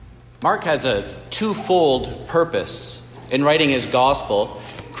Mark has a twofold purpose in writing his gospel: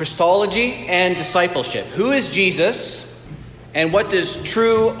 Christology and discipleship. Who is Jesus, and what does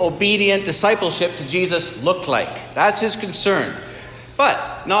true, obedient discipleship to Jesus look like? That's his concern.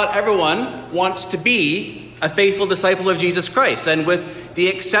 But not everyone wants to be a faithful disciple of Jesus Christ. And with the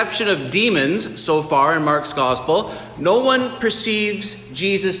exception of demons so far in Mark's gospel, no one perceives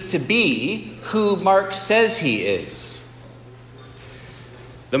Jesus to be who Mark says he is.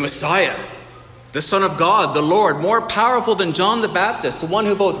 The Messiah, the Son of God, the Lord, more powerful than John the Baptist, the one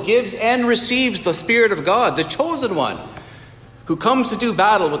who both gives and receives the Spirit of God, the chosen one, who comes to do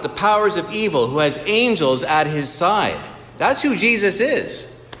battle with the powers of evil, who has angels at his side. That's who Jesus is.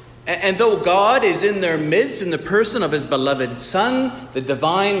 And though God is in their midst in the person of his beloved Son, the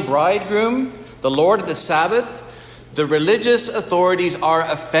divine bridegroom, the Lord of the Sabbath, the religious authorities are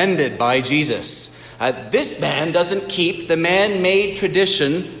offended by Jesus. This man doesn't keep the man-made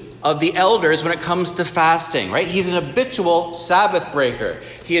tradition of the elders when it comes to fasting, right? He's an habitual Sabbath breaker.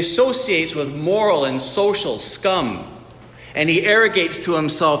 He associates with moral and social scum. And he arrogates to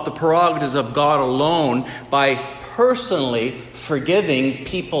himself the prerogatives of God alone by personally forgiving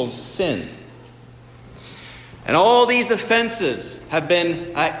people's sin. And all these offenses have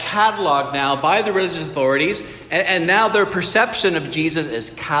been cataloged now by the religious authorities, and now their perception of Jesus is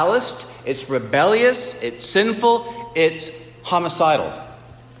calloused, it's rebellious, it's sinful, it's homicidal.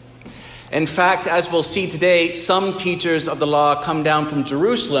 In fact, as we'll see today, some teachers of the law come down from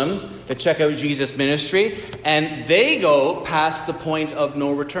Jerusalem to check out Jesus' ministry, and they go past the point of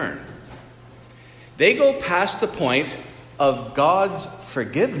no return. They go past the point of God's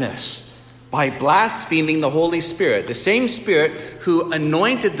forgiveness by blaspheming the Holy Spirit, the same Spirit who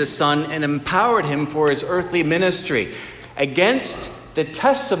anointed the Son and empowered him for his earthly ministry. Against the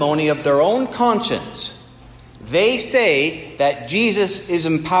testimony of their own conscience, they say that Jesus is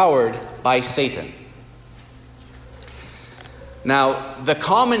empowered by Satan. Now, the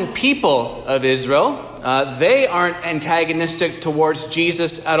common people of Israel, they aren't antagonistic towards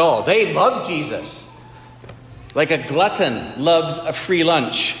Jesus at all. They love Jesus, like a glutton loves a free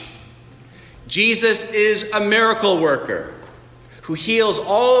lunch. Jesus is a miracle worker who heals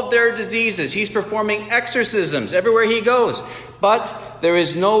all of their diseases. He's performing exorcisms everywhere he goes. But there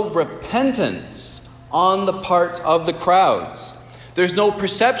is no repentance on the part of the crowds. There's no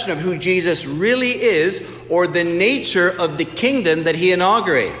perception of who Jesus really is or the nature of the kingdom that he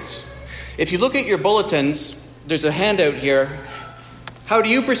inaugurates. If you look at your bulletins, there's a handout here. How do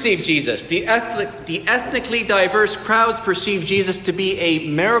you perceive Jesus? The ethnically diverse crowds perceive Jesus to be a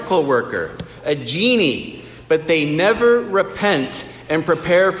miracle worker, a genie, but they never repent and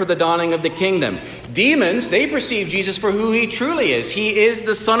prepare for the dawning of the kingdom. Demons, they perceive Jesus for who he truly is. He is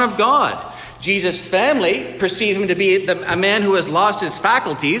the Son of God. Jesus' family perceive him to be a man who has lost his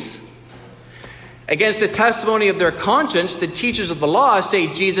faculties. Against the testimony of their conscience, the teachers of the law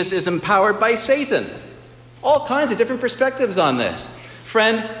say Jesus is empowered by Satan. All kinds of different perspectives on this.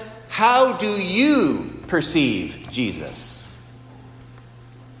 Friend, how do you perceive Jesus?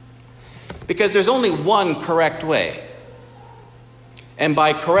 Because there's only one correct way. And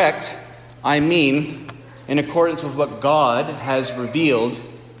by correct, I mean in accordance with what God has revealed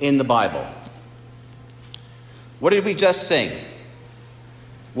in the Bible. What did we just sing?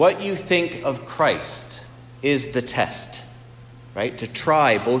 What you think of Christ is the test, right? To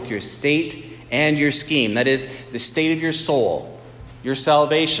try both your state and your scheme. That is, the state of your soul, your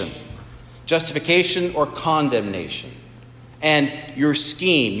salvation, justification or condemnation, and your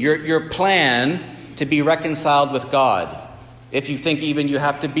scheme, your plan to be reconciled with God, if you think even you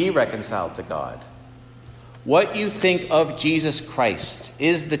have to be reconciled to God. What you think of Jesus Christ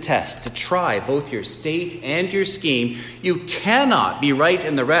is the test to try both your state and your scheme. You cannot be right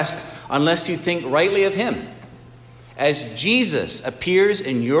in the rest unless you think rightly of him. As Jesus appears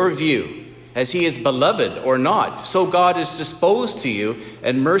in your view, as he is beloved or not, so God is disposed to you,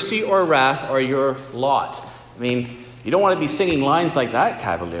 and mercy or wrath are your lot. I mean, you don't want to be singing lines like that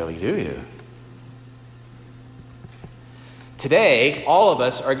cavalierly, do you? Today, all of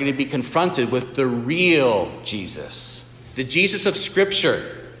us are going to be confronted with the real Jesus, the Jesus of Scripture.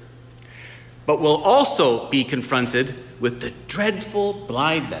 But we'll also be confronted with the dreadful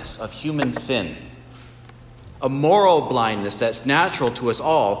blindness of human sin. A moral blindness that's natural to us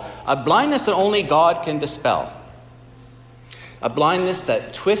all. A blindness that only God can dispel. A blindness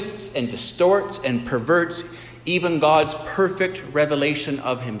that twists and distorts and perverts even God's perfect revelation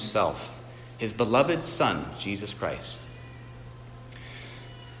of himself, his beloved Son, Jesus Christ.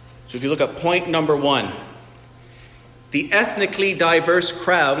 So if you look at point number 1, the ethnically diverse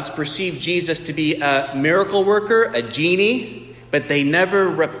crowds perceive Jesus to be a miracle worker, a genie, but they never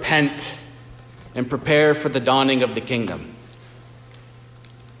repent and prepare for the dawning of the kingdom.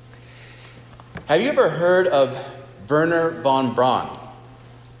 Have you ever heard of Wernher von Braun?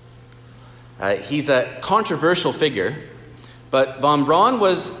 He's a controversial figure, but von Braun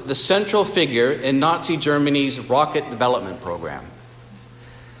was the central figure in Nazi Germany's rocket development program.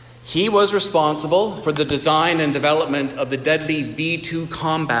 He was responsible for the design and development of the deadly V-2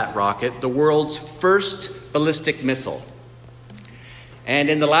 combat rocket, the world's first ballistic missile. And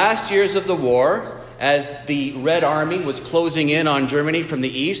in the last years of the war, as the Red Army was closing in on Germany from the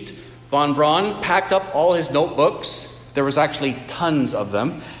east, von Braun packed up all his notebooks. There was actually tons of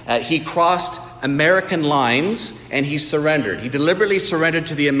them. He crossed American lines and he surrendered. He deliberately surrendered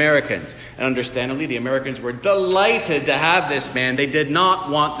to the Americans. And understandably, the Americans were delighted to have this man. They did not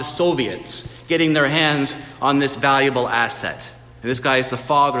want the Soviets getting their hands on this valuable asset. And this guy is the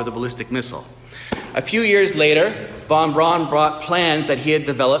father of the ballistic missile. A few years later, von Braun brought plans that he had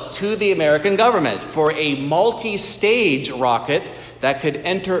developed to the American government for a multi-stage rocket that could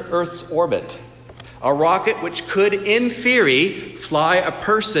enter Earth's orbit. A rocket which could, in theory, fly a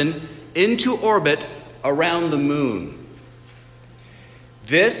person into orbit around the moon.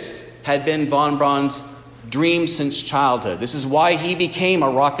 This had been von Braun's dream since childhood. This is why he became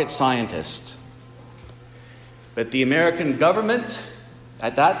a rocket scientist. But the American government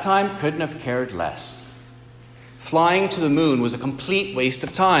at that time couldn't have cared less. Flying to the moon was a complete waste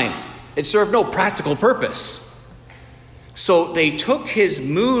of time. It served no practical purpose. So they took his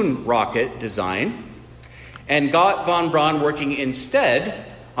moon rocket design and got von Braun working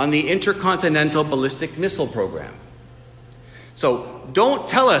instead on the Intercontinental Ballistic Missile Program. So don't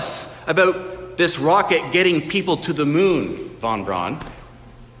tell us about this rocket getting people to the moon, von Braun.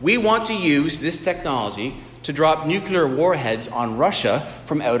 We want to use this technology to drop nuclear warheads on Russia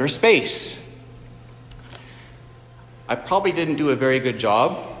from outer space. I probably didn't do a very good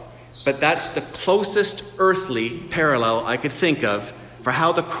job, but that's the closest earthly parallel I could think of for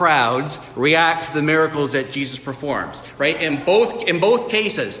how the crowds react to the miracles that Jesus performs, right? In both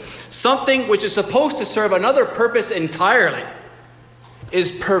cases, something which is supposed to serve another purpose entirely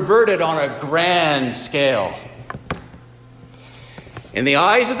is perverted on a grand scale. In the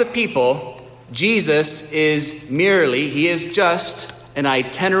eyes of the people, Jesus is just an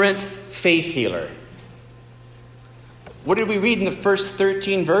itinerant faith healer. What did we read in the first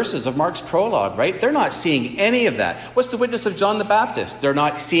 13 verses of Mark's prologue, right? They're not seeing any of that. What's the witness of John the Baptist? They're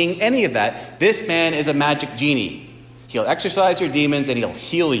not seeing any of that. This man is a magic genie. He'll exorcise your demons and he'll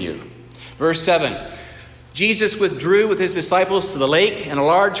heal you. Verse 7, Jesus withdrew with his disciples to the lake, and a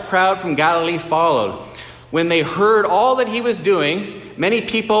large crowd from Galilee followed. When they heard all that he was doing, many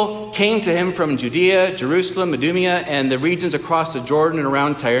people came to him from Judea, Jerusalem, Idumea, and the regions across the Jordan and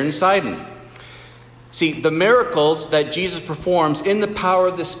around Tyre and Sidon. See, the miracles that Jesus performs in the power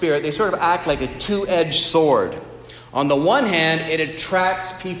of the Spirit, they sort of act like a two-edged sword. On the one hand, it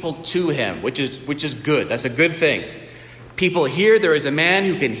attracts people to him, which is good. That's a good thing. People hear there is a man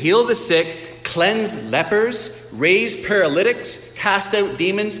who can heal the sick, cleanse lepers, raise paralytics, cast out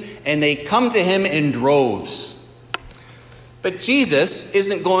demons, and they come to him in droves. But Jesus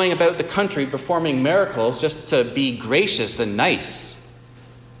isn't going about the country performing miracles just to be gracious and nice.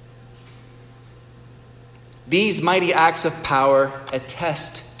 These mighty acts of power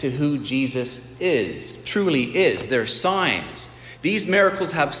attest to who Jesus is, truly is. They're signs. These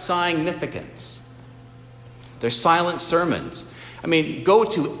miracles have significance. They're silent sermons. I mean, go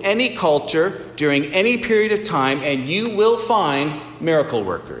to any culture during any period of time and you will find miracle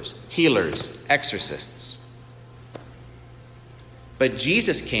workers, healers, exorcists. But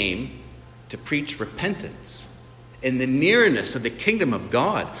Jesus came to preach repentance in the nearness of the kingdom of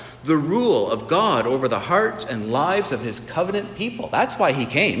God, the rule of God over the hearts and lives of his covenant people. That's why he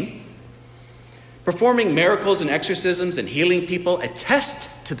came. Performing miracles and exorcisms and healing people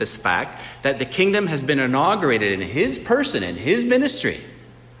attest to this fact that the kingdom has been inaugurated in his person, in his ministry.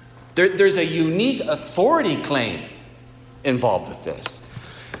 There's a unique authority claim involved with this.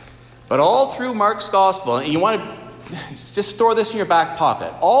 But all through Mark's gospel, and you want to just store this in your back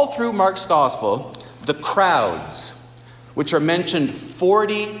pocket, all through Mark's gospel, the crowds, which are mentioned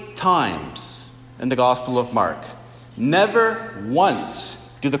 40 times in the Gospel of Mark, never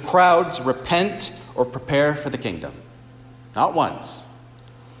once do the crowds repent or prepare for the kingdom. Not once.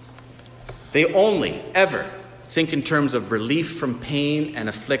 They only ever think in terms of relief from pain and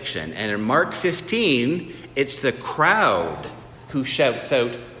affliction. And in Mark 15, it's the crowd who shouts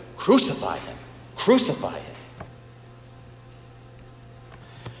out, "Crucify him! Crucify him!"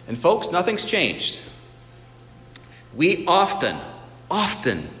 And folks, nothing's changed. We often,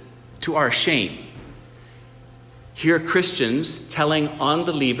 to our shame, hear Christians telling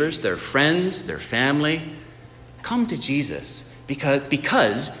unbelievers, their friends, their family, come to Jesus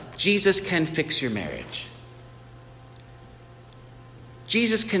because Jesus can fix your marriage.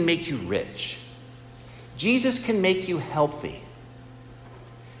 Jesus can make you rich. Jesus can make you healthy.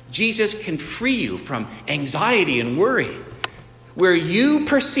 Jesus can free you from anxiety and worry. Where you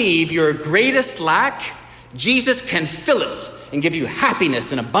perceive your greatest lack, Jesus can fill it and give you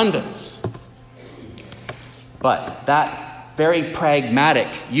happiness and abundance. But that very pragmatic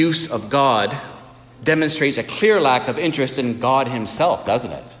use of God demonstrates a clear lack of interest in God himself,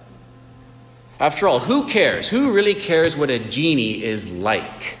 doesn't it? After all, who cares? Who really cares what a genie is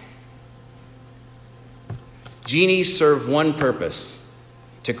like? Genies serve one purpose: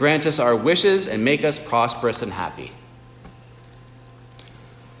 to grant us our wishes and make us prosperous and happy.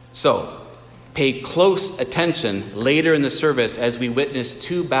 So, pay close attention later in the service as we witness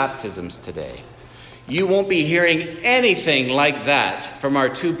 2 baptisms today. You won't be hearing anything like that from our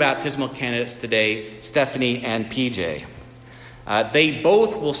 2 baptismal candidates today, Stephanie and PJ. They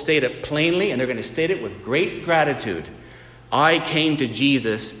both will state it plainly, and they're going to state it with great gratitude. I came to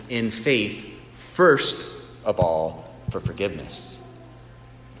Jesus in faith, first of all, for forgiveness.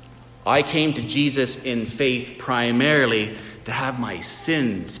 I came to Jesus in faith primarily to have my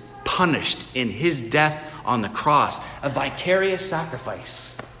sins punished in his death on the cross, a vicarious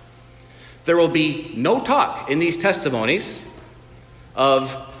sacrifice. There will be no talk in these testimonies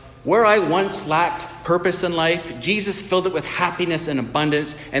of where I once lacked purpose in life. Jesus filled it with happiness and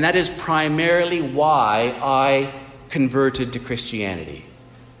abundance, and that is primarily why I converted to Christianity.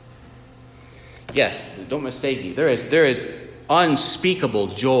 Yes, don't mistake me. There is unspeakable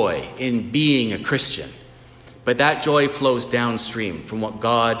joy in being a Christian. But that joy flows downstream from what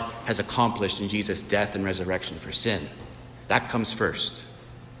God has accomplished in Jesus' death and resurrection for sin. That comes first.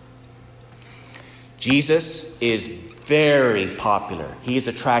 Jesus is very popular. He is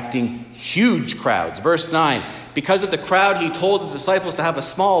attracting huge crowds. Verse 9, because of the crowd, he told his disciples to have a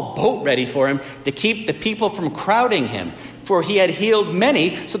small boat ready for him to keep the people from crowding him. For he had healed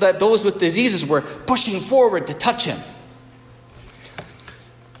many, so that those with diseases were pushing forward to touch him.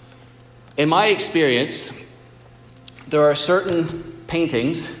 In my experience, there are certain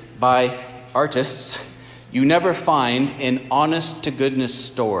paintings by artists you never find in honest-to-goodness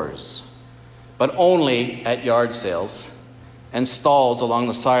stores, but only at yard sales and stalls along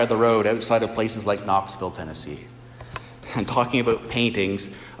the side of the road outside of places like Knoxville, Tennessee. I'm talking about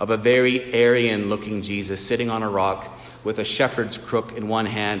paintings of a very Aryan-looking Jesus sitting on a rock with a shepherd's crook in one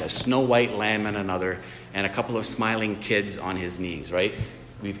hand, a snow-white lamb in another, and a couple of smiling kids on his knees, right?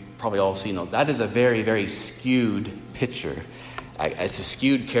 We've probably all seen those. That is a very, very skewed picture. It's a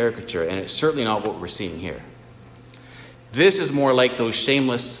skewed caricature, and it's certainly not what we're seeing here. This is more like those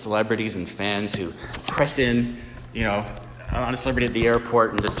shameless celebrities and fans who press in, on a celebrity at the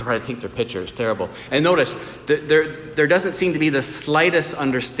airport and just try to take their picture. It's terrible. And notice, there doesn't seem to be the slightest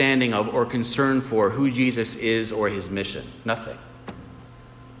understanding of or concern for who Jesus is or his mission. Nothing.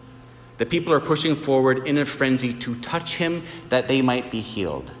 The people are pushing forward in a frenzy to touch him that they might be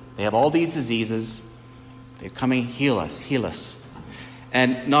healed. They have all these diseases. They're coming, heal us, heal us.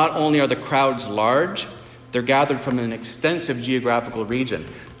 And not only are the crowds large, they're gathered from an extensive geographical region.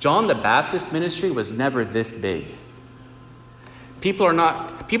 John the Baptist ministry was never this big. People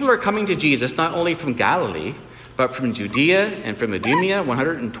are coming to Jesus not only from Galilee, but from Judea and from Idumea,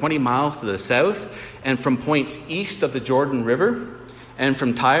 120 miles to the south, and from points east of the Jordan River, and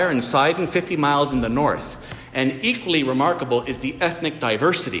from Tyre and Sidon, 50 miles in the north. And equally remarkable is the ethnic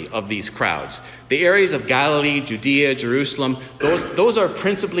diversity of these crowds. The areas of Galilee, Judea, Jerusalem, those are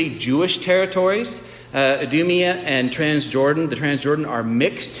principally Jewish territories. Idumea and Transjordan, the Transjordan are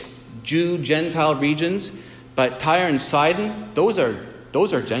mixed Jew-Gentile regions, but Tyre and Sidon, those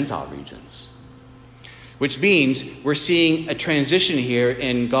are Gentile regions. Which means we're seeing a transition here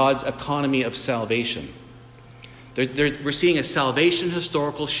in God's economy of salvation. We're seeing a salvation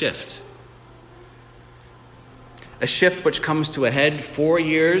historical shift. A shift which comes to a head 4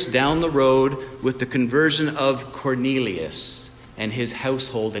 years down the road with the conversion of Cornelius and his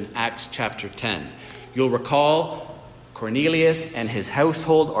household in Acts chapter 10. You'll recall Cornelius and his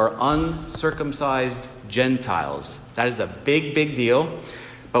household are uncircumcised Gentiles. That is a big, big deal.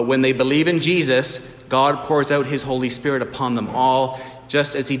 But when they believe in Jesus, God pours out his Holy Spirit upon them all,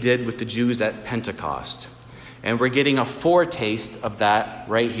 just as he did with the Jews at Pentecost. And we're getting a foretaste of that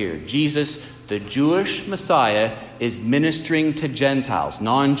right here. Jesus, the Jewish Messiah, is ministering to Gentiles,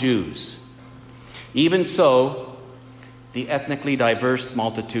 non-Jews. Even so, the ethnically diverse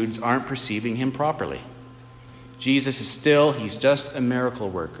multitudes aren't perceiving him properly. Jesus is he's just a miracle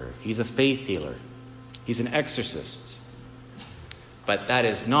worker. He's a faith healer. He's an exorcist. But that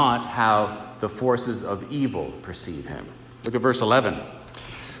is not how the forces of evil perceive him. Look at verse 11.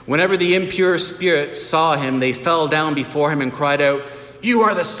 Whenever the impure spirits saw him, they fell down before him and cried out, "You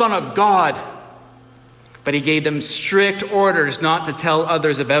are the Son of God." But he gave them strict orders not to tell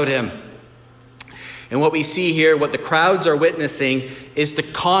others about him. And what we see here, what the crowds are witnessing, is the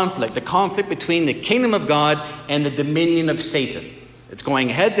conflict between the kingdom of God and the dominion of Satan. It's going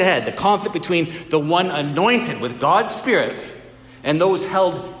head to head, the conflict between the one anointed with God's Spirit and those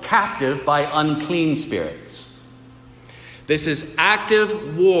held captive by unclean spirits. This is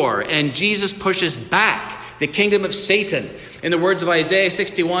active war, and Jesus pushes back the kingdom of Satan. In the words of Isaiah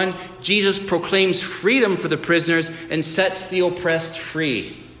 61, Jesus proclaims freedom for the prisoners and sets the oppressed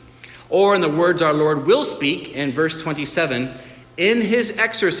free. Or in the words our Lord will speak in verse 27, in his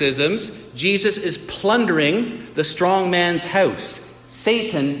exorcisms, Jesus is plundering the strong man's house,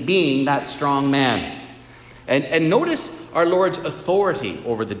 Satan being that strong man. And notice our Lord's authority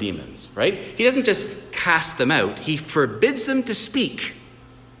over the demons, right? He doesn't just cast them out. He forbids them to speak.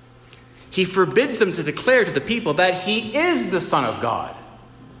 He forbids them to declare to the people that he is the Son of God.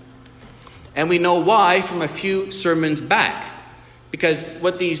 And we know why from a few sermons back. Because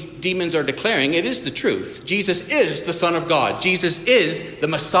what these demons are declaring, it is the truth. Jesus is the Son of God. Jesus is the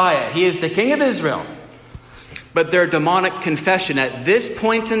Messiah. He is the King of Israel. But their demonic confession at this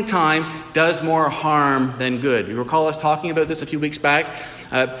point in time does more harm than good. You recall us talking about this a few weeks back?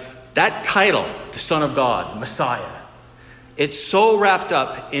 That title, the Son of God, the Messiah, it's so wrapped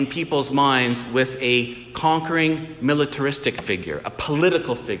up in people's minds with a conquering militaristic figure, a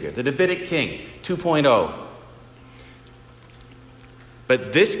political figure, the Davidic king 2.0.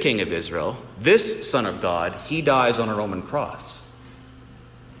 But this King of Israel, this Son of God, he dies on a Roman cross.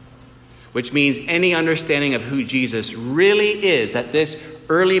 Which means any understanding of who Jesus really is at this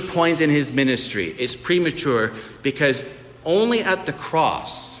early point in his ministry is premature, because only at the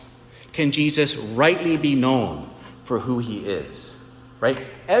cross can Jesus rightly be known for who he is. Right?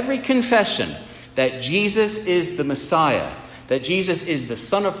 Every confession that Jesus is the Messiah, that Jesus is the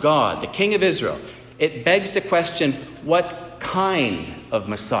Son of God, the King of Israel, it begs the question, what kind of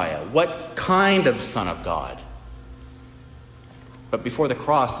Messiah? What kind of Son of God? But before the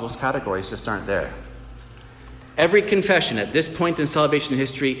cross, those categories just aren't there. Every confession at this point in salvation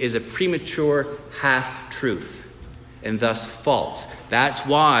history is a premature half-truth and thus false. That's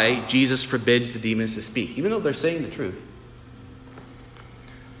why Jesus forbids the demons to speak, even though they're saying the truth.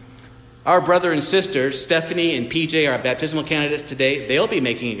 Our brother and sister, Stephanie and PJ, our baptismal candidates today, they'll be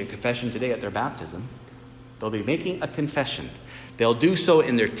making a confession today at their baptism. They'll be making a confession. They'll do so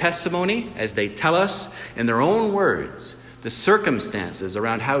in their testimony as they tell us in their own words the circumstances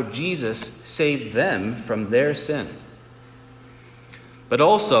around how Jesus saved them from their sin. But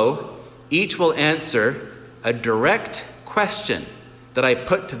also, each will answer a direct question that I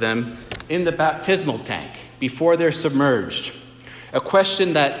put to them in the baptismal tank before they're submerged. A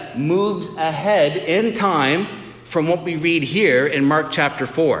question that moves ahead in time from what we read here in Mark chapter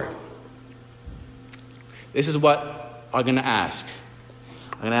 4. This is what I'm going to ask.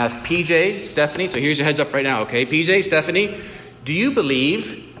 I'm going to ask PJ, Stephanie, so here's your heads up right now, okay? PJ, Stephanie, do you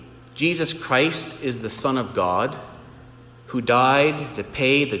believe Jesus Christ is the Son of God who died to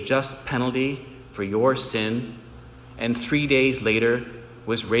pay the just penalty for your sin and 3 days later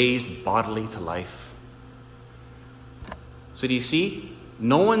was raised bodily to life? So do you see?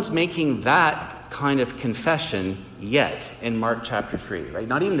 No one's making that kind of confession yet in Mark chapter 3, right?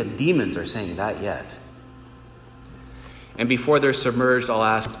 Not even the demons are saying that yet. And before they're submerged, I'll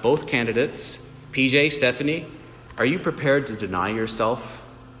ask both candidates, PJ, Stephanie, are you prepared to deny yourself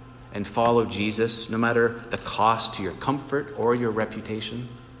and follow Jesus no matter the cost to your comfort or your reputation?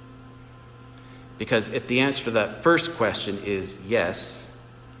 Because if the answer to that first question is yes,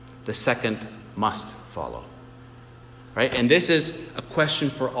 the second must follow. Right? And this is a question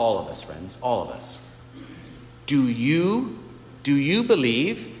for all of us, friends, all of us. Do you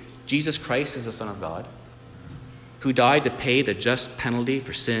believe Jesus Christ is the Son of God, who died to pay the just penalty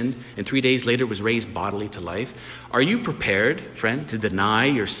for sin and 3 days later was raised bodily to life? Are you prepared, friend, to deny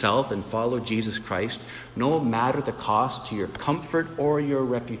yourself and follow Jesus Christ, no matter the cost to your comfort or your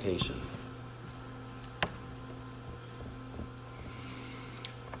reputation?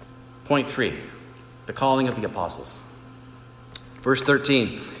 Point 3, the calling of the apostles. Verse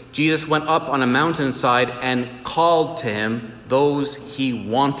 13, Jesus went up on a mountainside and called to him those he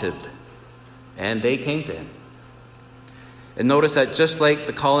wanted, and they came to him. And notice that just like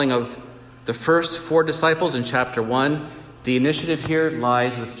the calling of the first 4 disciples in chapter 1, the initiative here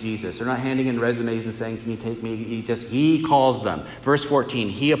lies with Jesus. They're not handing in resumes and saying, can you take me? He calls them. Verse 14,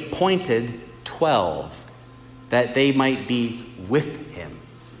 he appointed 12, that they might be with him.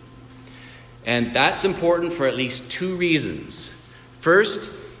 And that's important for at least two reasons.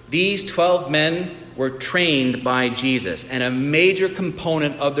 First, these 12 men were trained by Jesus, and a major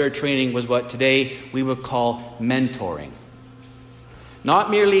component of their training was what today we would call mentoring. Not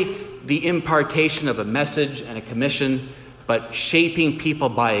merely the impartation of a message and a commission, but shaping people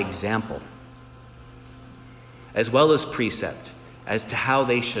by example, as well as precept, as to how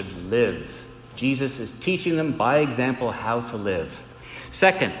they should live. Jesus is teaching them by example how to live.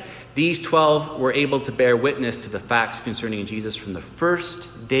 Second, these 12 were able to bear witness to the facts concerning Jesus from the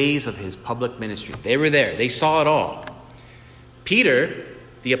first days of his public ministry. They were there. They saw it all. Peter,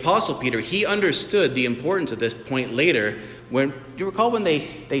 the Apostle Peter, he understood the importance of this point later. Do you recall when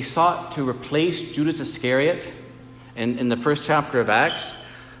they sought to replace Judas Iscariot in the first chapter of Acts?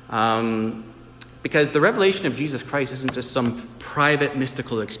 Because the revelation of Jesus Christ isn't just some private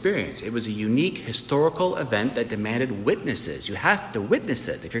mystical experience. It was a unique historical event that demanded witnesses. You have to witness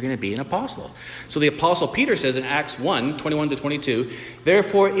it if you're going to be an apostle. So the Apostle Peter says in Acts 1, 21 to 22,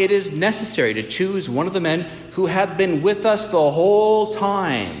 "Therefore it is necessary to choose one of the men who have been with us the whole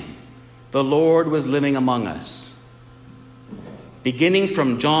time the Lord was living among us, beginning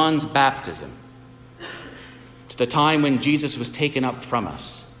from John's baptism to the time when Jesus was taken up from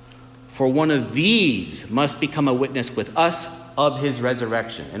us. For one of these must become a witness with us of his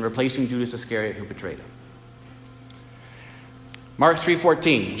resurrection," and replacing Judas Iscariot who betrayed him. Mark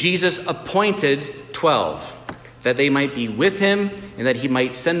 3:14, Jesus appointed 12 that they might be with him and that he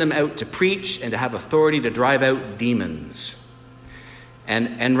might send them out to preach and to have authority to drive out demons.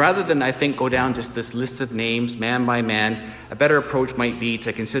 And rather than, I think, go down just this list of names, man by man, a better approach might be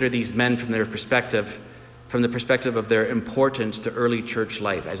to consider these men from the perspective of their importance to early church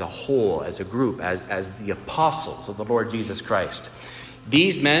life as a whole, as a group, as the apostles of the Lord Jesus Christ.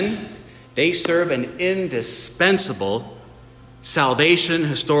 These men, they serve an indispensable salvation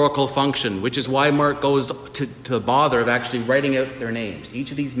historical function, which is why Mark goes to the bother of actually writing out their names.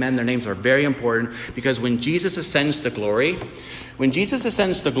 Each of these men, their names are very important, because when Jesus ascends to glory,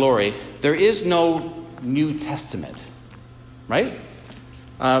 there is no New Testament, right?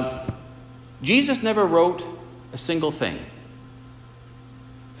 Jesus never wrote a single thing.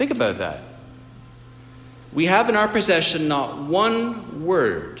 Think about that. We have in our possession not one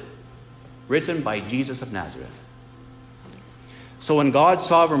word written by Jesus of Nazareth. So in God's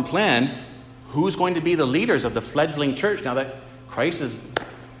sovereign plan, who's going to be the leaders of the fledgling church now that Christ is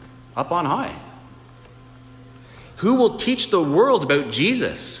up on high? Who will teach the world about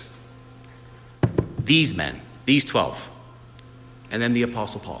Jesus? These men, these 12. And then the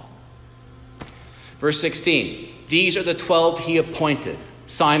Apostle Paul. Verse 16, "These are the 12 he appointed.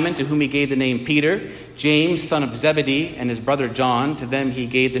 Simon, to whom he gave the name Peter, James, son of Zebedee, and his brother John. To them he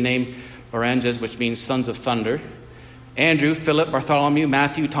gave the name Boanerges, which means sons of thunder. Andrew, Philip, Bartholomew,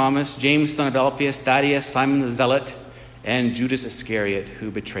 Matthew, Thomas, James, son of Alphaeus, Thaddeus, Simon the Zealot, and Judas Iscariot, who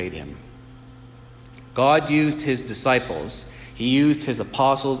betrayed him." God used his disciples. He used his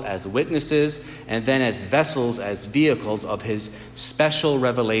apostles as witnesses and then as vessels, as vehicles of his special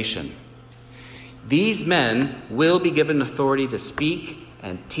revelation. These men will be given authority to speak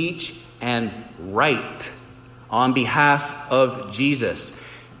and teach and write on behalf of Jesus.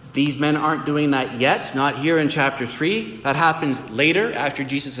 These men aren't doing that yet, not here in chapter 3. That happens later after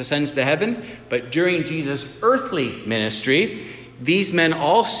Jesus ascends to heaven. But during Jesus' earthly ministry, these men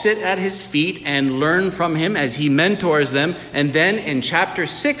all sit at his feet and learn from him as he mentors them. And then in chapter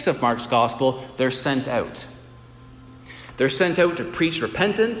 6 of Mark's gospel, they're sent out. They're sent out to preach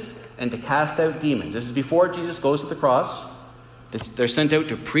repentance and to cast out demons. This is before Jesus goes to the cross. They're sent out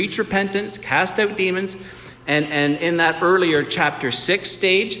to preach repentance, cast out demons, and in that earlier chapter 6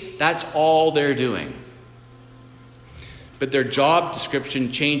 stage, that's all they're doing. But their job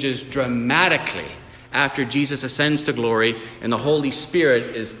description changes dramatically after Jesus ascends to glory and the Holy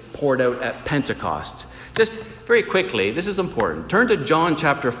Spirit is poured out at Pentecost. Just very quickly, this is important. Turn to John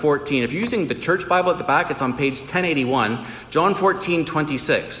chapter 14. If you're using the church Bible at the back, it's on page 1081. John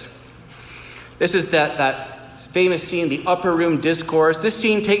 14:26. This is that famous scene, the upper room discourse. This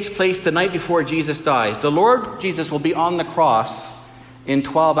scene takes place the night before Jesus dies. The Lord Jesus will be on the cross in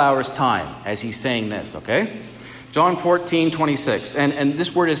 12 hours' time as he's saying this, okay? John 14:26. And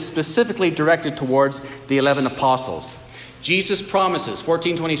this word is specifically directed towards the 11 apostles. Jesus promises,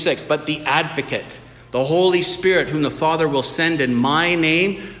 14:26, "But the advocate, the Holy Spirit, whom the Father will send in my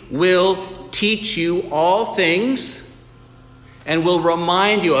name, will teach you all things and will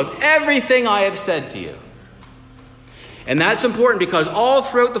remind you of everything I have said to you." And that's important because all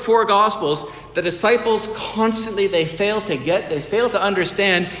throughout the four Gospels, the disciples constantly, they fail to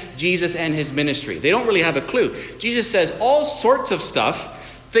understand Jesus and his ministry. They don't really have a clue. Jesus says all sorts of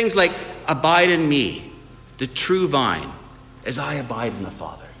stuff, things like, abide in me, the true vine, as I abide in the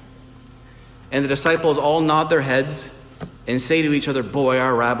Father. And the disciples all nod their heads and say to each other, boy,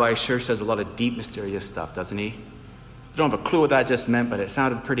 our rabbi sure says a lot of deep, mysterious stuff, doesn't he? They don't have a clue what that just meant, but it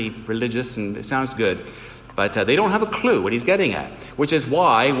sounded pretty religious and it sounds good. But they don't have a clue what he's getting at, which is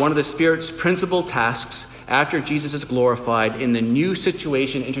why one of the Spirit's principal tasks after Jesus is glorified in the new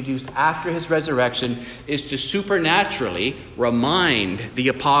situation introduced after his resurrection is to supernaturally remind the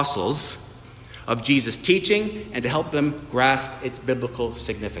apostles of Jesus' teaching and to help them grasp its biblical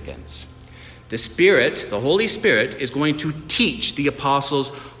significance. The Spirit, the Holy Spirit, is going to teach the apostles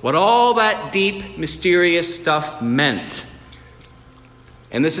what all that deep, mysterious stuff meant.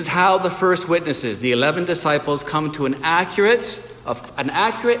 And this is how the first witnesses, the 11 disciples, come to an accurate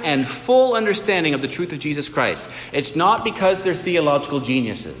and full understanding of the truth of Jesus Christ. It's not because they're theological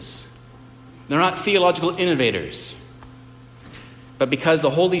geniuses. They're not theological innovators. But because the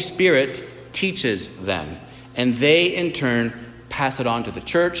Holy Spirit teaches them. And they, in turn, pass it on to the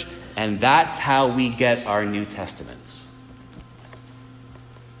church. And that's how we get our New Testaments.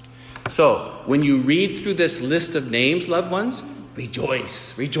 So, when you read through this list of names, loved ones,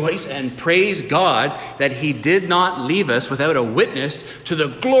 rejoice and praise God that he did not leave us without a witness to the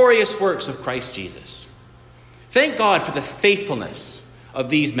glorious works of Christ Jesus. Thank God for the faithfulness of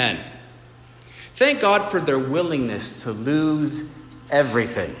these men. Thank God for their willingness to lose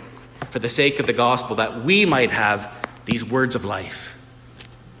everything for the sake of the gospel, that we might have these words of life.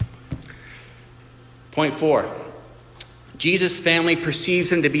 Point 4. Jesus' family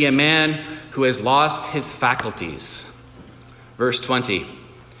perceives him to be a man who has lost his faculties. Verse 20.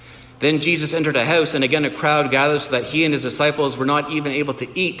 Then Jesus entered a house, and again a crowd gathered so that he and his disciples were not even able to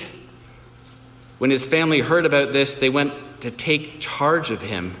eat. When his family heard about this, they went to take charge of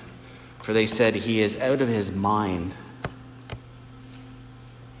him, for they said, he is out of his mind.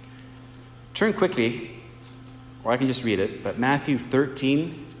 Turn quickly, or I can just read it, but Matthew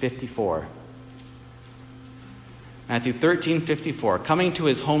 13:54. Matthew 13:54. Coming to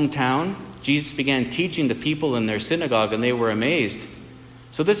his hometown, Jesus began teaching the people in their synagogue, and they were amazed.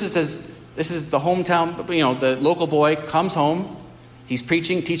 So this is the hometown, the local boy comes home. He's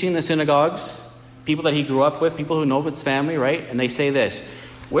preaching, teaching the synagogues, people that he grew up with, people who know his family, right? And they say this,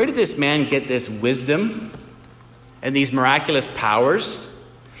 where did this man get this wisdom and these miraculous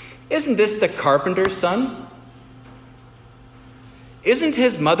powers? Isn't this the carpenter's son? Isn't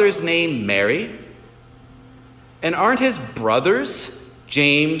his mother's name Mary? And aren't his brothers,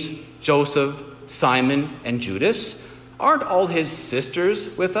 James, Joseph, Simon, and Judas, aren't all his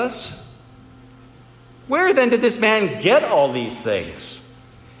sisters with us? Where then did this man get all these things?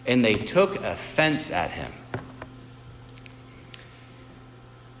 And they took offense at him.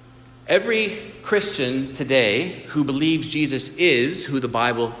 Every Christian today who believes Jesus is who the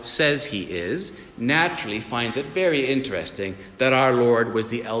Bible says he is, naturally finds it very interesting that our Lord was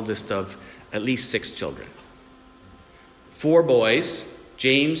the eldest of at least 6 children. 4 boys,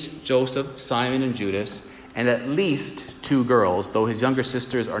 James, Joseph, Simon, and Judas, and at least 2 girls, though his younger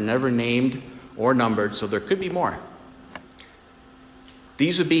sisters are never named or numbered, so there could be more.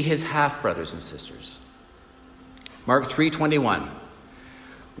 These would be his half-brothers and sisters. Mark 3:21.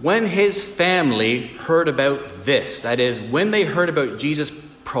 When his family heard about this, that is, when they heard about Jesus'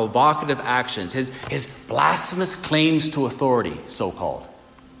 provocative actions, his blasphemous claims to authority, so-called,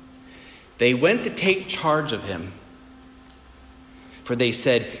 they went to take charge of him. For they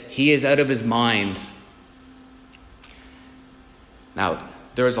said, he is out of his mind. Now,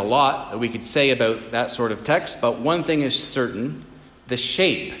 there is a lot that we could say about that sort of text, but one thing is certain. The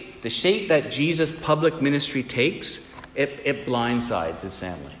shape that Jesus' public ministry takes, it blindsides his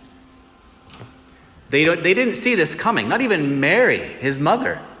family. They didn't see this coming. Not even Mary, his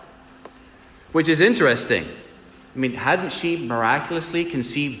mother, which is interesting. I mean, hadn't she miraculously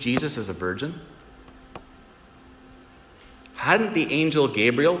conceived Jesus as a virgin? Hadn't the angel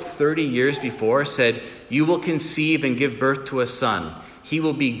Gabriel 30 years before said, you will conceive and give birth to a son. He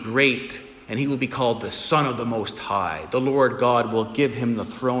will be great, and he will be called the Son of the Most High. The Lord God will give him the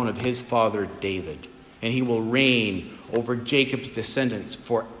throne of his father David, and he will reign over Jacob's descendants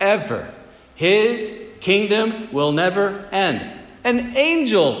forever. His kingdom will never end. An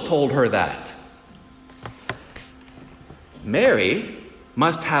angel told her that. Mary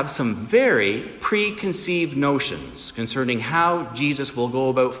must have some very preconceived notions concerning how Jesus will go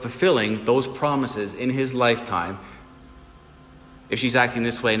about fulfilling those promises in his lifetime if she's acting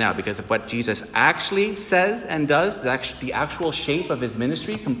this way now, because of what Jesus actually says and does, the actual shape of his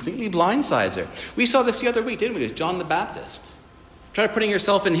ministry completely blindsides her. We saw this the other week, didn't we, with John the Baptist. Try putting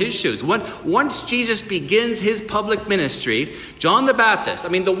yourself in his shoes. Once Jesus begins his public ministry, John the Baptist,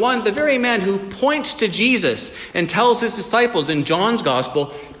 the very man who points to Jesus and tells his disciples in John's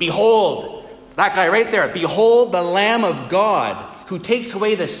gospel, behold, that guy right there, behold the Lamb of God who takes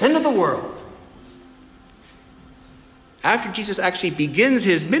away the sin of the world. After Jesus actually begins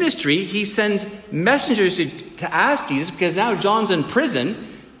his ministry, he sends messengers to ask Jesus, because now John's in prison.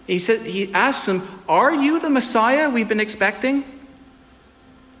 He asks him, are you the Messiah we've been expecting?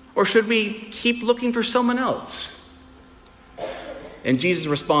 Or should we keep looking for someone else? And Jesus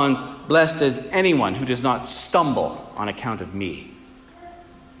responds, blessed is anyone who does not stumble on account of me.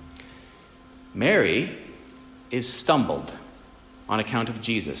 Mary is stumbled on account of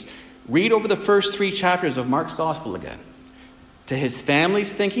Jesus. Read over the first 3 chapters of Mark's gospel again. To his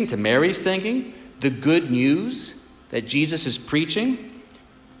family's thinking, to Mary's thinking, the good news that Jesus is preaching,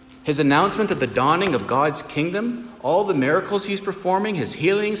 his announcement of the dawning of God's kingdom, all the miracles he's performing, his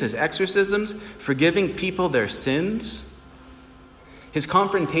healings, his exorcisms, forgiving people their sins, his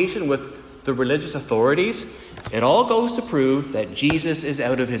confrontation with the religious authorities, it all goes to prove that Jesus is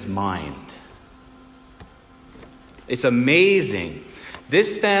out of his mind. It's amazing.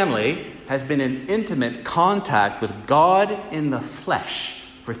 This family has been in intimate contact with God in the flesh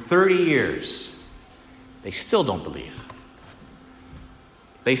for 30 years. They still don't believe.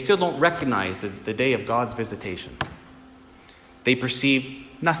 They still don't recognize the day of God's visitation. They perceive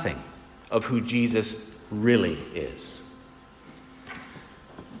nothing of who Jesus really is.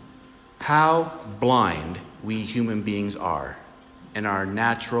 How blind we human beings are in our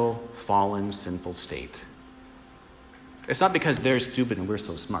natural, fallen, sinful state. It's not because they're stupid and we're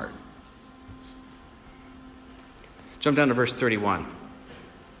so smart. Jump down to verse 31.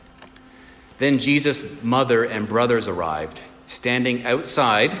 Then Jesus' mother and brothers arrived. Standing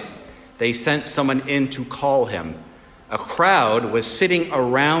outside, they sent someone in to call him. A crowd was sitting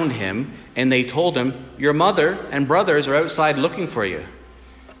around him, and they told him, your mother and brothers are outside looking for you.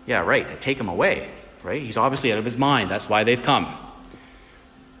 Yeah, right, to take him away, right? He's obviously out of his mind. That's why they've come.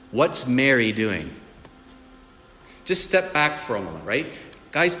 What's Mary doing? Just step back for a moment, right?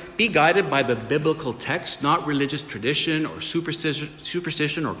 Guys, be guided by the biblical text, not religious tradition or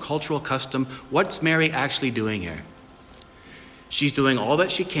superstition or cultural custom. What's Mary actually doing here? She's doing all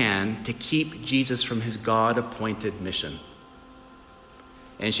that she can to keep Jesus from his God-appointed mission.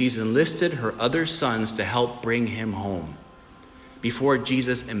 And she's enlisted her other sons to help bring him home before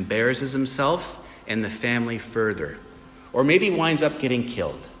Jesus embarrasses himself and the family further, or maybe winds up getting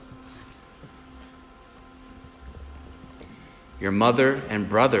killed. Your mother and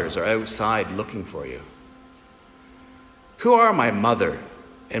brothers are outside looking for you. Who are my mother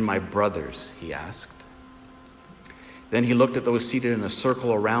and my brothers? He asked. Then he looked at those seated in a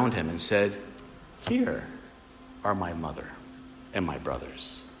circle around him and said, here are my mother and my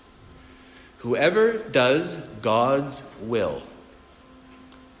brothers. Whoever does God's will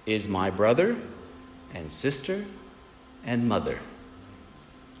is my brother and sister and mother.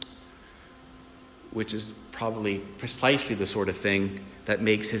 Which is probably precisely the sort of thing that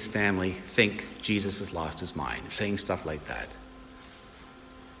makes his family think Jesus has lost his mind, saying stuff like that.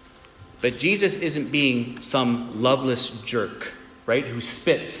 But Jesus isn't being some loveless jerk, right, who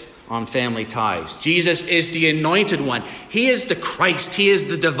spits on family ties. Jesus is the anointed one. He is the Christ. He is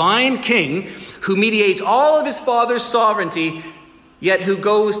the divine King who mediates all of his Father's sovereignty, yet who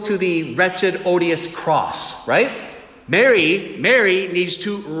goes to the wretched, odious cross, right? Mary needs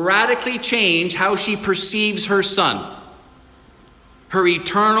to radically change how she perceives her son. Her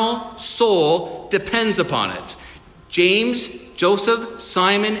eternal soul depends upon it. James, Joseph,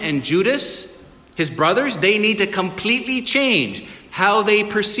 Simon, and Judas, his brothers, they need to completely change how they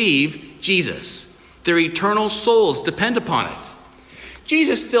perceive Jesus. Their eternal souls depend upon it.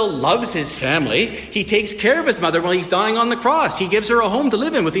 Jesus still loves his family. He takes care of his mother while he's dying on the cross. He gives her a home to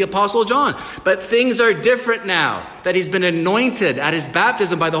live in with the Apostle John. But things are different now that he's been anointed at his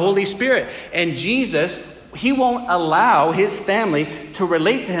baptism by the Holy Spirit. And Jesus, he won't allow his family to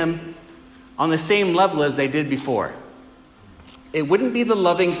relate to him on the same level as they did before. It wouldn't be the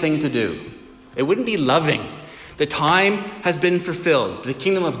loving thing to do. It wouldn't be loving. The time has been fulfilled. The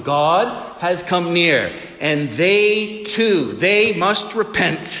kingdom of God has come near. And they too, they must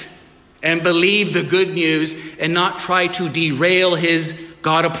repent and believe the good news and not try to derail his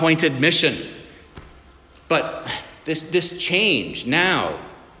God-appointed mission. But this change now,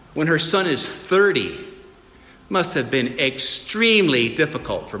 when her son is 30, must have been extremely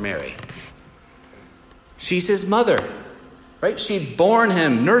difficult for Mary. She's his mother. right? She'd borne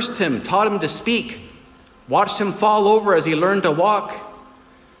him, nursed him, taught him to speak, watched him fall over as he learned to walk,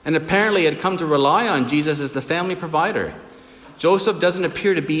 and apparently had come to rely on Jesus as the family provider. Joseph doesn't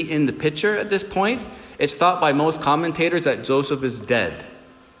appear to be in the picture at this point. It's thought by most commentators that Joseph is dead,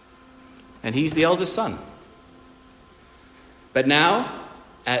 and he's the eldest son. But now,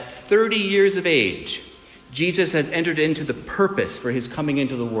 at 30 years of age, Jesus has entered into the purpose for his coming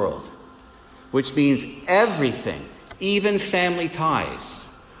into the world, which means everything, even family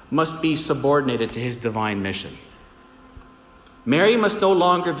ties, must be subordinated to his divine mission. Mary must no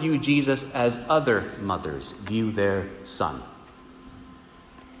longer view Jesus as other mothers view their son.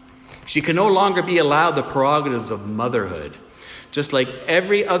 She can no longer be allowed the prerogatives of motherhood. Just like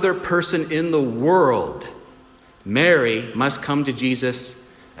every other person in the world, Mary must come to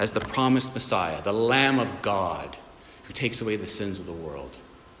Jesus as the promised Messiah, the Lamb of God, who takes away the sins of the world.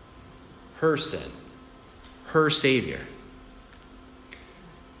 Her sin, her Savior.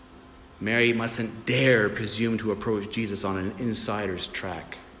 Mary mustn't dare presume to approach Jesus on an insider's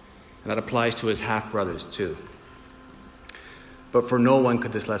track. And that applies to his half-brothers too. But for no one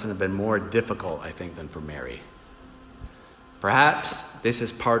could this lesson have been more difficult, I think, than for Mary. Perhaps this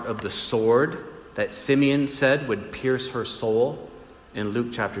is part of the sword that Simeon said would pierce her soul in Luke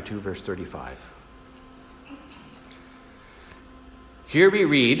chapter 2, verse 35. Here we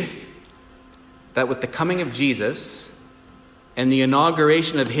read that with the coming of Jesus and the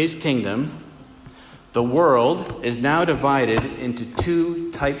inauguration of his kingdom, the world is now divided into two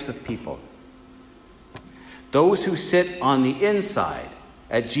types of people. Those who sit on the inside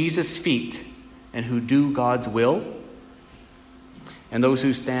at Jesus' feet and who do God's will, and those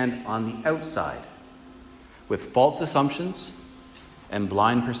who stand on the outside with false assumptions and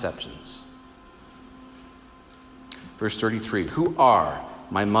blind perceptions. Verse 33, "Who are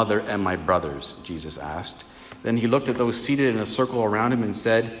my mother and my brothers?" Jesus asked. Then he looked at those seated in a circle around him and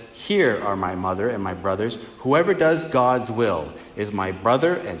said, "Here are my mother and my brothers. Whoever does God's will is my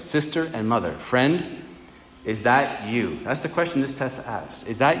brother and sister and mother." Friend, is that you? That's the question this test asks.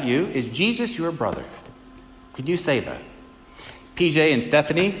 Is that you? Is Jesus your brother? Can you say that? PJ and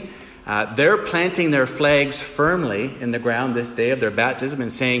Stephanie, they're planting their flags firmly in the ground this day of their baptism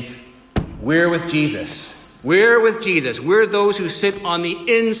and saying, "We're with Jesus. We're with Jesus. We're those who sit on the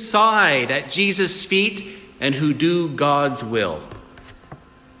inside at Jesus' feet and who do God's will."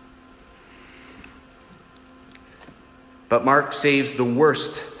 But Mark saves the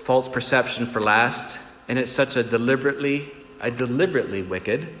worst false perception for last, and it's such a deliberately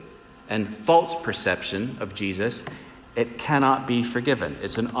wicked and false perception of Jesus, it cannot be forgiven.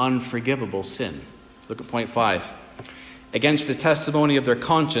 It's an unforgivable sin. Look at point 5. Against the testimony of their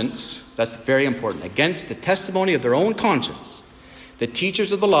conscience, that's very important. Against the testimony of their own conscience, the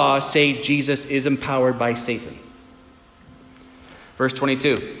teachers of the law say Jesus is empowered by Satan. Verse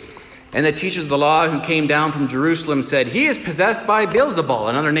 22. "And the teachers of the law who came down from Jerusalem said, 'He is possessed by Beelzebul,'"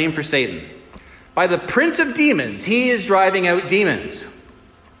 another name for Satan. "By the prince of demons, he is driving out demons."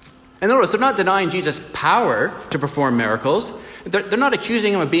 And notice, they're not denying Jesus' power to perform miracles. They're not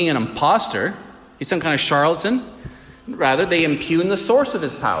accusing him of being an imposter. He's some kind of charlatan. Rather, they impugn the source of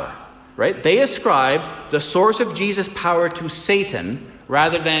his power, right? They ascribe the source of Jesus' power to Satan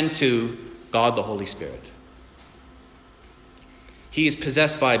rather than to God the Holy Spirit. He is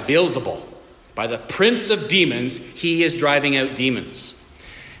possessed by Beelzebul. By the prince of demons, he is driving out demons.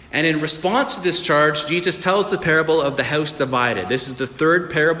 And in response to this charge, Jesus tells the parable of the house divided. This is the third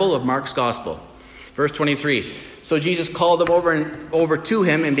parable of Mark's gospel. Verse 23. "So Jesus called them over to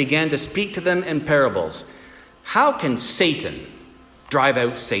him and began to speak to them in parables. 'How can Satan drive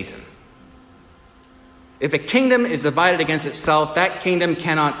out Satan? If a kingdom is divided against itself, that kingdom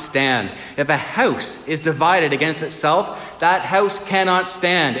cannot stand. If a house is divided against itself, that house cannot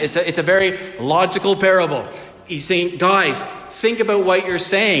stand.'" It's a very logical parable. He's saying, guys, think about what you're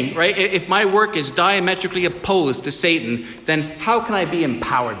saying, right? If my work is diametrically opposed to Satan, then how can I be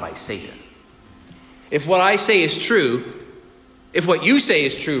empowered by Satan? If what I say is true, if what you say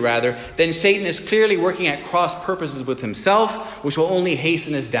is true, rather, then Satan is clearly working at cross purposes with himself, which will only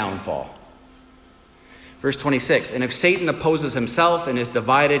hasten his downfall. Verse 26, "And if Satan opposes himself and is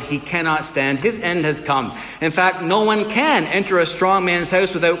divided, he cannot stand. His end has come. In fact, no one can enter a strong man's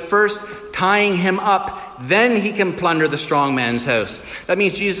house without first tying him up. Then he can plunder the strong man's house." That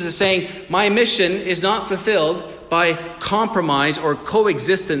means Jesus is saying, my mission is not fulfilled by compromise or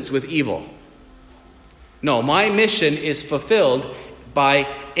coexistence with evil. No, my mission is fulfilled by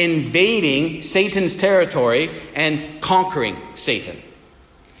invading Satan's territory and conquering Satan.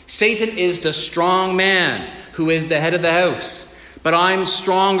 Satan is the strong man who is the head of the house. But I'm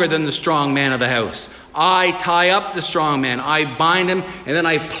stronger than the strong man of the house. I tie up the strong man. I bind him, and then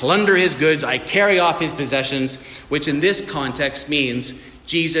I plunder his goods. I carry off his possessions, which in this context means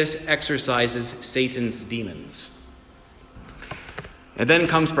Jesus exorcises Satan's demons. And then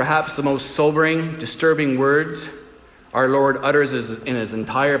comes perhaps the most sobering, disturbing words our Lord utters in his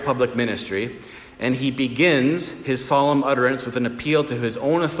entire public ministry. And he begins his solemn utterance with an appeal to his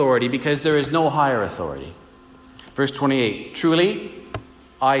own authority, because there is no higher authority. Verse 28, truly,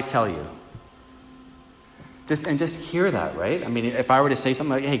 I tell you. Just hear that, right? I mean, if I were to say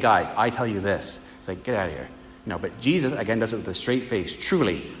something like, hey guys, I tell you this. It's like, get out of here. No, but Jesus, again, does it with a straight face.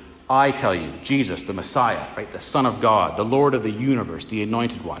 Truly, I tell you, Jesus, the Messiah, right? The Son of God, the Lord of the universe, the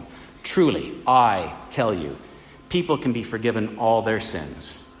Anointed One. Truly, I tell you, people can be forgiven all their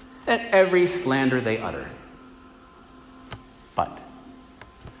sins and every slander they utter. But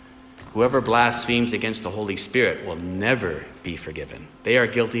whoever blasphemes against the Holy Spirit will never be forgiven. They are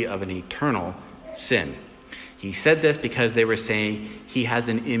guilty of an eternal sin. He said this because they were saying he has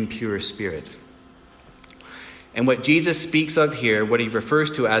an impure spirit. And what Jesus speaks of here, what he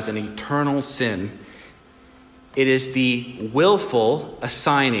refers to as an eternal sin, it is the willful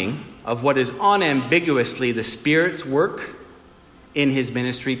assigning of what is unambiguously the Spirit's work in his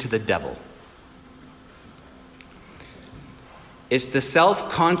ministry to the devil. It's the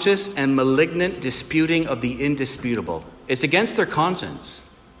self-conscious and malignant disputing of the indisputable. It's against their conscience.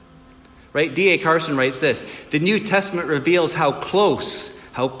 Right? D.A. Carson writes this: the New Testament reveals how close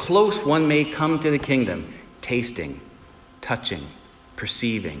one may come to the kingdom. Tasting, touching,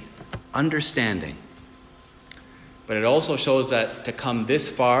 perceiving, understanding. But it also shows that to come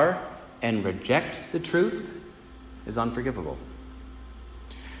this far and reject the truth is unforgivable.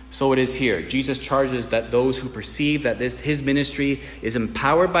 So it is here. Jesus charges that those who perceive that his ministry is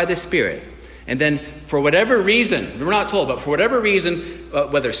empowered by the Spirit, and then for whatever reason, we're not told, but for whatever reason,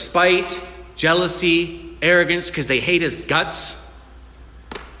 whether spite, jealousy, arrogance, because they hate his guts,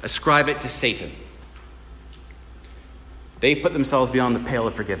 ascribe it to Satan. They put themselves beyond the pale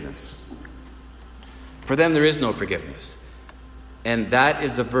of forgiveness. For them, there is no forgiveness. And that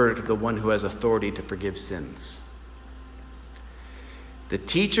is the verdict of the one who has authority to forgive sins. The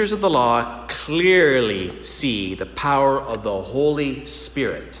teachers of the law clearly see the power of the Holy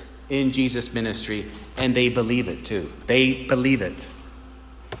Spirit in Jesus' ministry, and they believe it too. They believe it.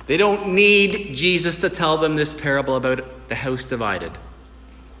 They don't need Jesus to tell them this parable about the house divided.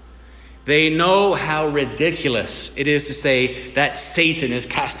 They know how ridiculous it is to say that Satan is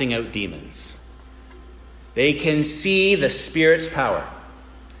casting out demons. They can see the Spirit's power,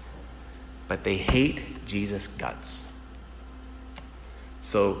 but they hate Jesus' guts.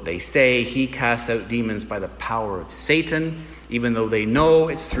 So they say he casts out demons by the power of Satan, even though they know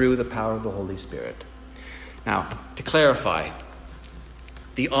it's through the power of the Holy Spirit. Now, to clarify,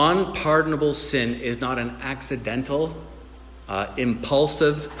 the unpardonable sin is not an accidental,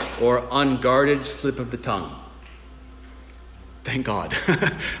 impulsive, or unguarded slip of the tongue. Thank God.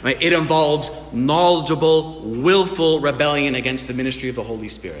 It involves knowledgeable, willful rebellion against the ministry of the Holy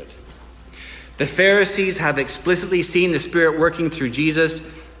Spirit. The Pharisees have explicitly seen the Spirit working through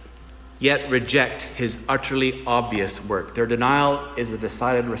Jesus, yet reject his utterly obvious work. Their denial is a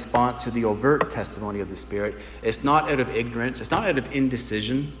decided response to the overt testimony of the Spirit. It's not out of ignorance. It's not out of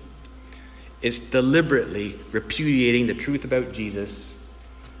indecision. It's deliberately repudiating the truth about Jesus,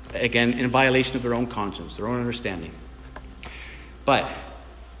 again, in violation of their own conscience, their own understanding. But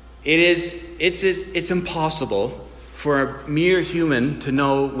it's impossible for a mere human to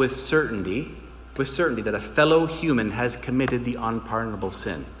know with certainty that a fellow human has committed the unpardonable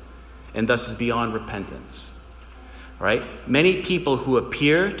sin, and thus is beyond repentance. All right? Many people who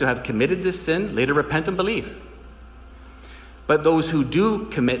appear to have committed this sin later repent and believe. But those who do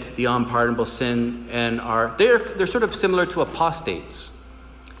commit the unpardonable sin and they're sort of similar to apostates,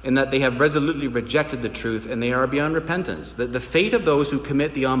 in that they have resolutely rejected the truth and they are beyond repentance. The fate of those who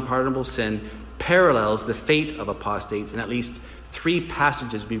commit the unpardonable sin parallels the fate of apostates in at least 3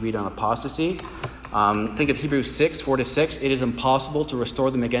 passages we read on apostasy. Think of Hebrews 6, 4-6. It is impossible to restore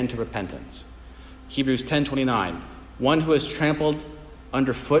them again to repentance. Hebrews 10:29. One who has trampled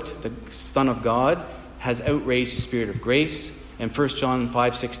underfoot the Son of God has outraged the Spirit of grace. And 1 John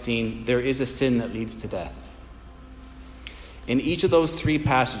 5:16. There is a sin that leads to death. In each of those 3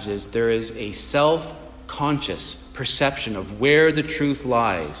 passages, there is a self-conscious perception of where the truth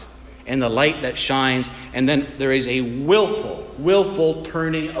lies and the light that shines, and then there is a willful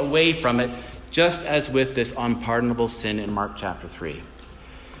turning away from it, just as with this unpardonable sin in Mark chapter 3.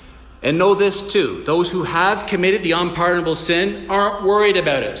 And know this too, those who have committed the unpardonable sin aren't worried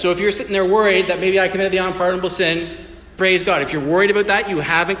about it. So if you're sitting there worried that maybe I committed the unpardonable sin, Praise God. If you're worried about that, you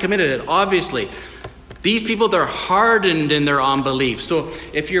haven't committed it, obviously. These people, they're hardened in their unbelief. So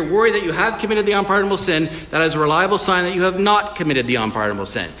if you're worried that you have committed the unpardonable sin, that is a reliable sign that you have not committed the unpardonable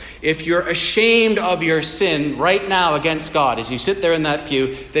sin. If you're ashamed of your sin right now against God as you sit there in that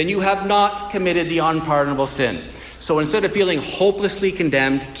pew, then you have not committed the unpardonable sin. So instead of feeling hopelessly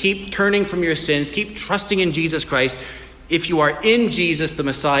condemned, keep turning from your sins, keep trusting in Jesus Christ. If you are in Jesus, the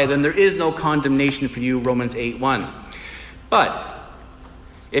Messiah, then there is no condemnation for you, Romans 8:1. But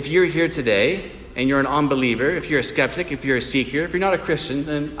if you're here today and you're an unbeliever, if you're a skeptic, if you're a seeker, if you're not a Christian,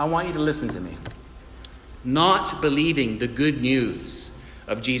 then I want you to listen to me. Not believing the good news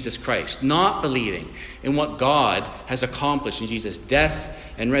of Jesus Christ, not believing in what God has accomplished in Jesus' death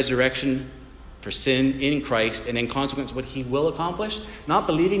and resurrection for sin in Christ, and in consequence what he will accomplish, not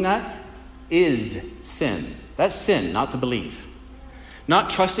believing that is sin. That's sin, not to believe. Not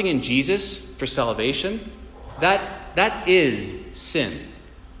trusting in Jesus for salvation, that is sin.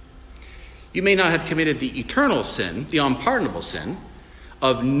 You may not have committed the eternal sin, the unpardonable sin,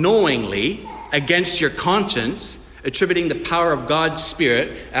 of knowingly, against your conscience, attributing the power of God's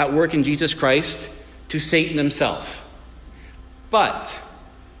Spirit at work in Jesus Christ to Satan himself. But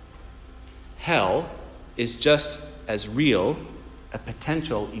hell is just as real a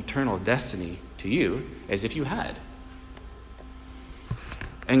potential eternal destiny to you as if you had.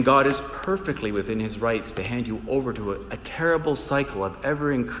 And God is perfectly within his rights to hand you over to a terrible cycle of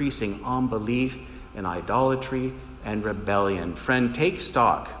ever-increasing unbelief and idolatry and rebellion. Friend, take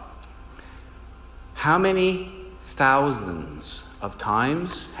stock. How many thousands of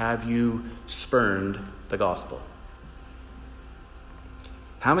times have you spurned the gospel?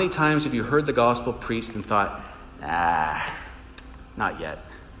 How many times have you heard the gospel preached and thought, not yet.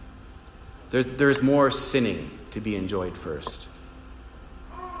 There's more sinning to be enjoyed first.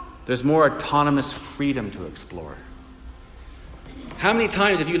 There's more autonomous freedom to explore. How many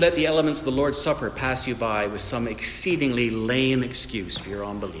times have you let the elements of the Lord's Supper pass you by with some exceedingly lame excuse for your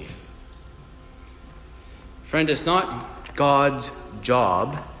unbelief? Friend, it's not God's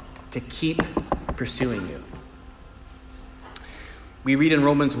job to keep pursuing you. We read in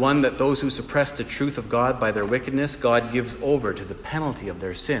Romans 1 that those who suppress the truth of God by their wickedness, God gives over to the penalty of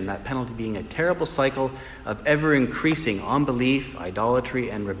their sin, that penalty being a terrible cycle of ever-increasing unbelief, idolatry,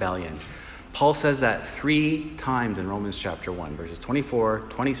 and rebellion. Paul says that 3 times in Romans chapter 1, verses 24,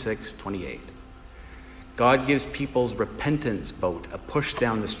 26, 28. God gives people's repentance boat a push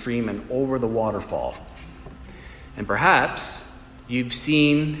down the stream and over the waterfall. And perhaps you've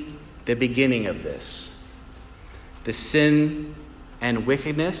seen the beginning of this. The sin and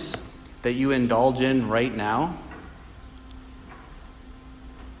wickedness that you indulge in right now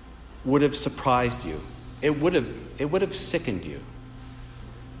would have surprised you. It would have sickened you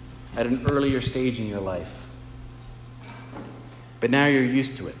at an earlier stage in your life. But now you're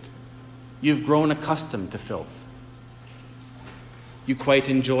used to it. You've grown accustomed to filth. You quite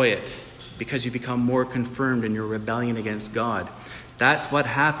enjoy it because you become more confirmed in your rebellion against God. That's what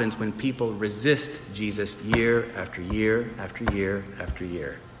happens when people resist Jesus year after year after year after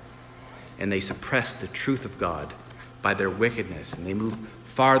year. And they suppress the truth of God by their wickedness. And they move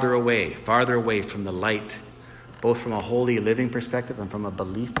farther away from the light, both from a holy living perspective and from a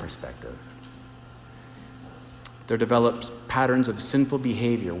belief perspective. There develops patterns of sinful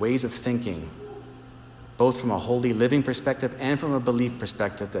behavior, ways of thinking, both from a holy living perspective and from a belief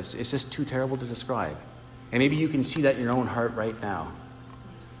perspective it's just too terrible to describe. And maybe you can see that in your own heart right now.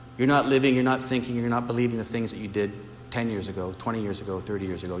 You're not living, you're not thinking, you're not believing the things that you did 10 years ago, 20 years ago, 30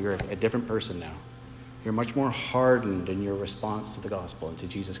 years ago. You're a different person now. You're much more hardened in your response to the gospel and to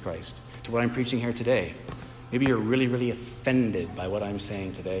Jesus Christ, to what I'm preaching here today. Maybe you're really, really offended by what I'm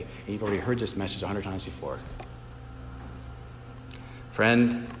saying today, and you've already heard this message 100 times before.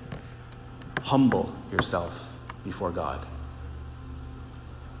 Friend, humble yourself before God.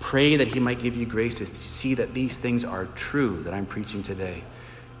 Pray that he might give you grace to see that these things are true that I'm preaching today.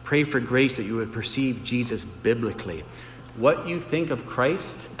 Pray for grace that you would perceive Jesus biblically. What you think of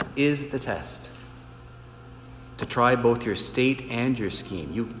Christ is the test to try both your state and your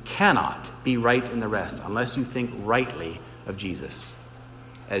scheme. You cannot be right in the rest unless you think rightly of Jesus.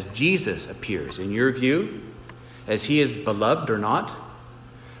 As Jesus appears in your view, as he is beloved or not,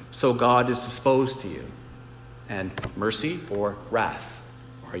 so God is disposed to you, and mercy or wrath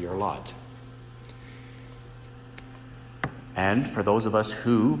are your lot. And for those of us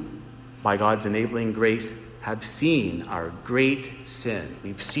who, by God's enabling grace, have seen our great sin,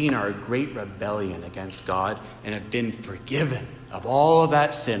 we've seen our great rebellion against God and have been forgiven of all of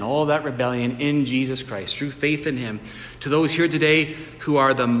that sin, all of that rebellion in Jesus Christ, through faith in him, to those here today who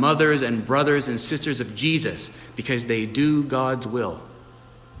are the mothers and brothers and sisters of Jesus because they do God's will.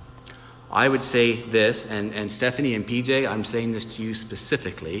 I would say this, and Stephanie and PJ, I'm saying this to you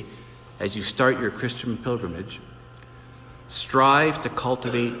specifically, as you start your Christian pilgrimage, strive to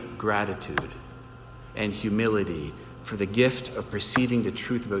cultivate gratitude and humility for the gift of perceiving the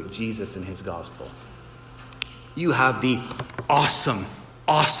truth about Jesus and his gospel. You have the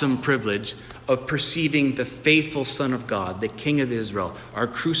awesome privilege of perceiving the faithful Son of God, the King of Israel, our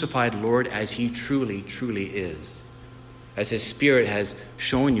crucified Lord as he truly, truly is, as his Spirit has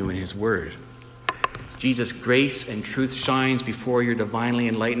shown you in his word. Jesus' grace and truth shines before your divinely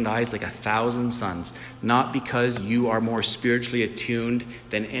enlightened eyes like 1,000 suns, not because you are more spiritually attuned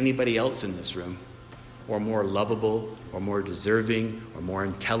than anybody else in this room, or more lovable, or more deserving, or more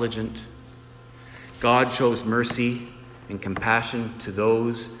intelligent. God shows mercy and compassion to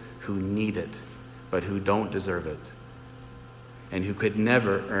those who need it, but who don't deserve it, and who could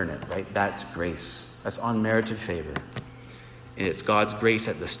never earn it, right? That's grace. That's unmerited favor. And it's God's grace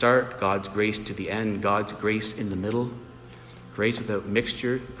at the start, God's grace to the end, God's grace in the middle, grace without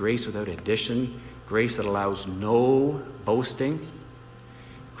mixture, grace without addition, grace that allows no boasting,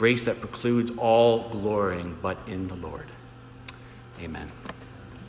 grace that precludes all glorying but in the Lord. Amen.